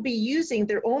 they will be using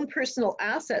their own personal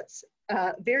assets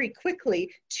very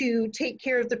quickly to take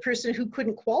care of the person who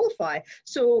couldn't qualify.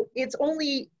 So it's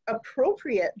only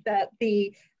appropriate that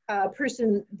the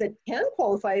person that can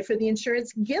qualify for the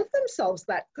insurance give themselves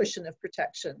that cushion of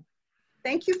protection.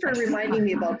 Thank you for reminding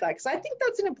me about that, because I think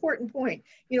that's an important point.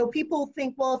 You know, people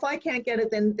think, well, if I can't get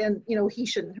it, then you know, he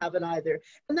shouldn't have it either,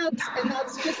 and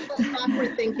that's just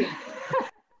backward thinking.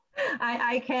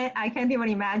 I can't even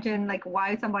imagine like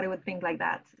why somebody would think like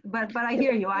that. But I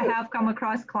hear you. I have come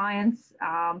across clients.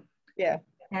 Yeah.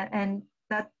 And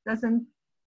that doesn't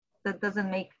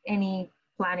make any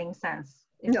planning sense.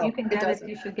 If you can get it,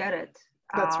 you should get it.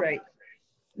 That's right.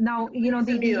 Now, you know,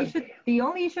 the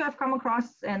only issue I've come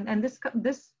across, and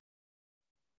this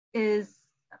is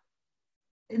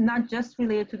not just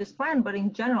related to this plan, but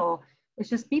in general, it's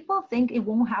just people think it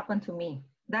won't happen to me.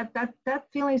 That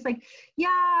feeling is like, yeah,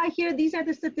 I hear these are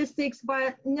the statistics,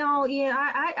 but no, yeah,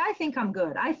 I think I'm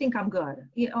good. I think I'm good.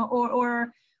 You know,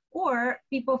 or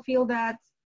people feel that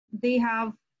they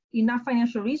have enough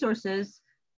financial resources.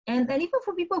 And even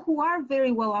for people who are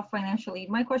very well off financially,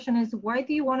 my question is, why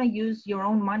do you want to use your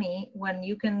own money when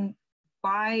you can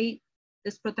buy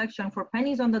this protection for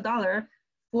pennies on the dollar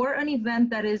for an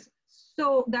event that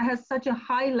has such a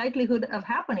high likelihood of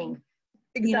happening?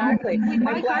 Exactly. You know, we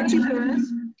buy car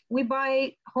insurance, we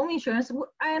buy home insurance.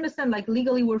 I understand, like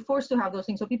legally we're forced to have those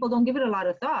things, so people don't give it a lot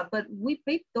of thought, but we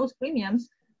pay those premiums.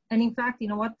 And in fact, you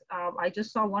know what? I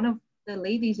just saw one of the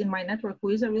ladies in my network who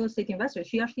is a real estate investor.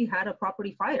 She actually had a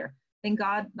property fire. Thank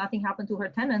God nothing happened to her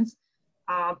tenants,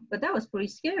 but that was pretty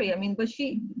scary. I mean, but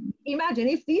imagine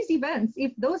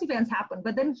if those events happen,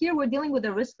 but then here we're dealing with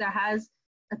a risk that has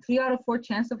a 3 out of 4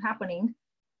 chance of happening.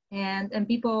 And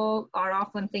people are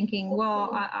often thinking,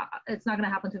 well, it's not going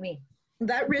to happen to me.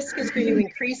 That risk is going to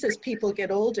increase as people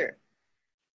get older.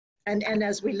 And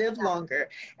as we live longer.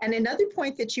 And another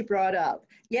point that you brought up,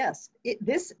 yes,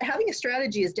 having a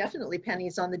strategy is definitely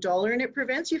pennies on the dollar, and it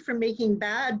prevents you from making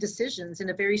bad decisions in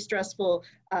a very stressful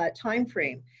time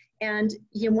frame. And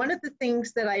you know, one of the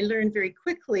things that I learned very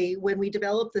quickly when we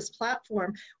developed this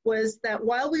platform was that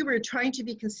while we were trying to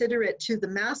be considerate to the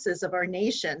masses of our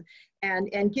nation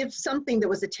and give something that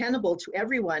was attainable to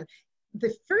everyone,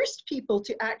 the first people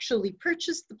to actually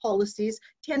purchase the policies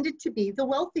tended to be the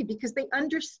wealthy, because they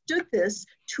understood this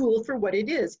tool for what it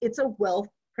is. It's a wealth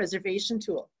preservation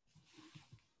tool.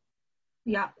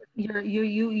 Yeah,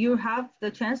 you have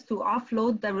the chance to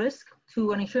offload the risk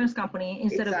to an insurance company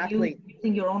instead of you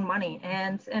using your own money.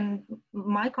 And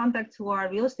my contacts who are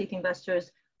real estate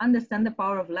investors understand the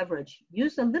power of leverage.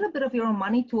 Use a little bit of your own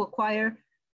money to acquire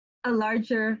a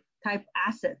larger type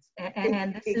assets,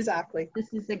 and this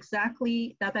is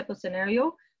exactly that type of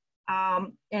scenario.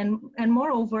 And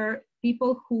moreover,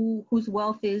 people whose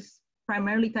wealth is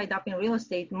primarily tied up in real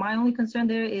estate, my only concern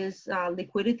there is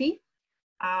liquidity.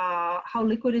 How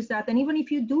liquid is that? And even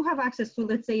if you do have access to,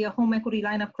 let's say, a home equity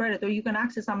line of credit, or you can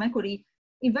access some equity,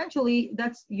 eventually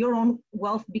that's your own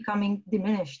wealth becoming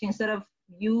diminished instead of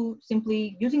you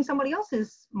simply using somebody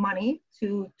else's money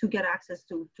to get access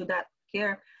to that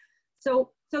care.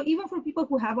 So even for people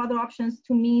who have other options,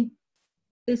 to me,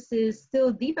 this is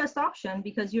still the best option,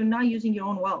 because you're not using your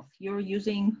own wealth. You're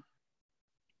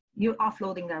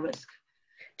offloading that risk.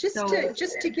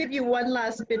 Just to give you one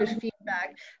last bit of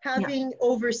feedback, having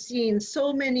overseen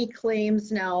so many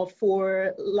claims now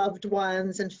for loved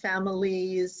ones and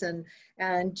families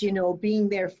and you know, being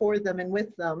there for them and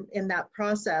with them in that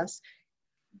process,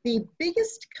 the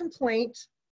biggest complaint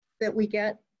that we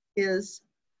get is,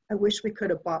 I wish we could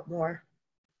have bought more.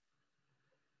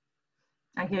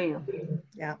 I hear you.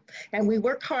 Yeah, and we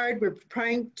work hard. We're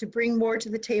trying to bring more to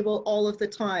the table all of the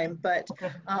time. But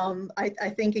I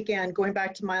think, again, going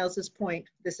back to Miles's point,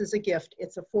 this is a gift.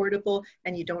 It's affordable,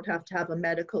 and you don't have to have a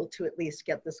medical to at least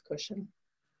get this cushion.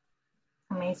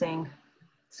 Amazing.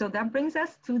 So that brings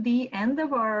us to the end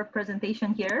of our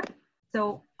presentation here.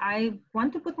 So I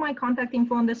want to put my contact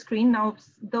info on the screen. Now,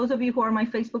 those of you who are my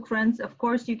Facebook friends, of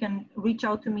course, you can reach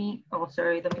out to me. Oh,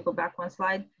 sorry, let me go back one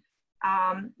slide.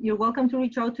 You're welcome to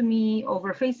reach out to me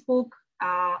over Facebook.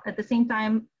 At the same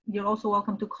time, you're also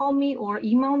welcome to call me or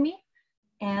email me,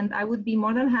 and I would be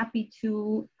more than happy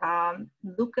to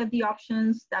look at the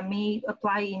options that may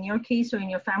apply in your case or in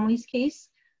your family's case.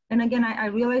 And again, I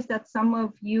realize that some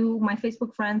of you, my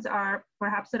Facebook friends, are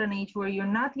perhaps at an age where you're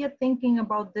not yet thinking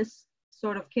about this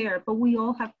sort of care, but we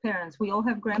all have parents, we all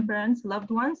have grandparents,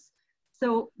 loved ones.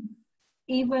 So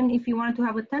even if you wanted to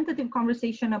have a tentative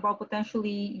conversation about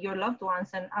potentially your loved ones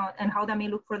and how that may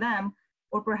look for them,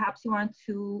 or perhaps you want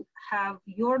to have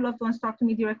your loved ones talk to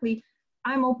me directly,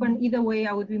 I'm open either way.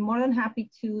 I would be more than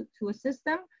happy to assist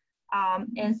them.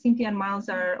 And Cynthia and Miles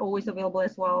are always available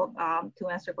as well to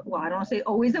answer. Well, I don't want to say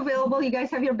always available. You guys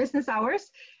have your business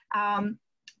hours.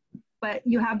 but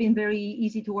you have been very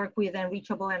easy to work with and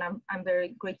reachable, and I'm very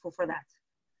grateful for that.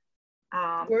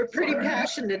 We're pretty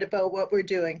passionate about what we're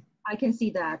doing. I can see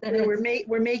that. And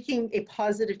we're making a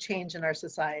positive change in our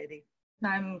society.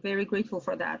 I'm very grateful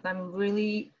for that. I'm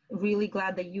really, really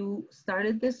glad that you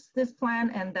started this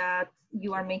plan and that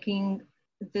you are making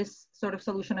this sort of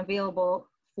solution available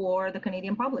for the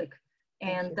Canadian public.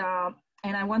 And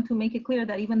I want to make it clear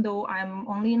that even though I'm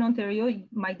only in Ontario,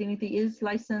 MyDignity is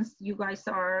licensed. You guys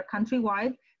are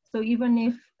countrywide. So even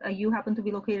if you happen to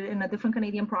be located in a different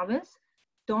Canadian province,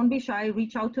 don't be shy,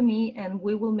 reach out to me and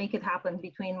we will make it happen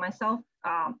between myself,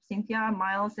 Cynthia,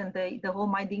 Miles, and the whole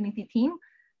MyDignity team.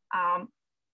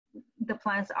 The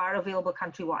plans are available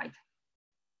countrywide.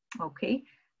 Okay,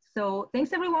 so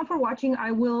thanks everyone for watching.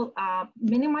 I will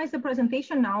minimize the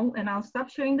presentation now and I'll stop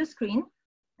sharing the screen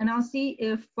and I'll see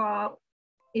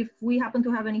if we happen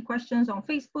to have any questions on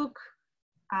Facebook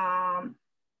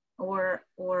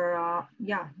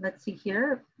yeah, let's see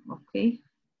here. Okay,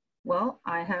 well,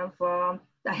 I have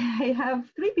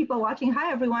 3 people watching.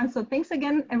 Hi everyone, so thanks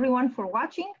again everyone for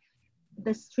watching.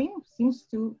 The stream seems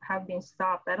to have been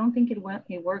stopped. I don't think it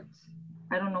worked.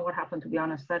 I don't know what happened, to be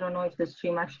honest. I don't know if the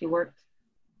stream actually worked.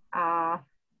 Yeah,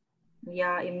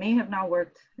 it may have not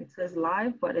worked. It says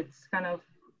live, but it's kind of,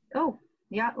 oh,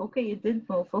 yeah, okay, it did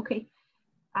move, okay.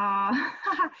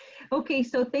 Okay,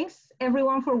 so thanks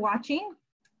everyone for watching.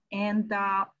 And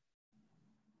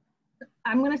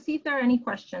I'm gonna see if there are any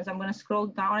questions. I'm gonna scroll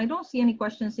down. I don't see any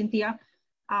questions, Cynthia.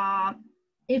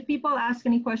 If people ask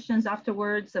any questions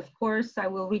afterwards, of course, I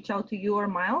will reach out to you or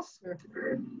Miles.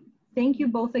 Sure. Thank you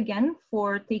both again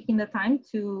for taking the time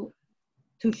to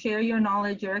share your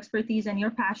knowledge, your expertise, and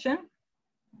your passion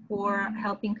for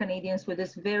helping Canadians with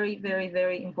this very, very,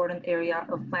 very important area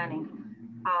of planning.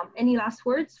 Any last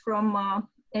words from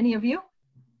any of you?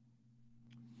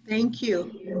 Thank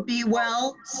you. Be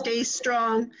well, stay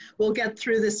strong. We'll get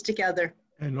through this together.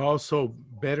 And also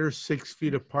better 6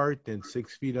 feet apart than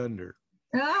 6 feet under.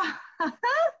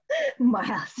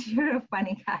 Miles, you're a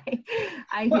funny guy.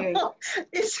 I hear you.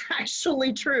 It's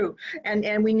actually true.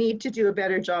 And we need to do a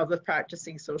better job of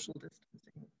practicing social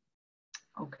distancing.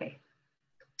 Okay.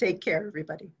 Take care,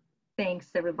 everybody.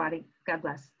 Thanks, everybody. God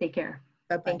bless. Take care.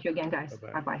 Bye-bye. Thank you again, guys.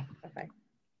 Bye-bye. Bye-bye. Bye-bye.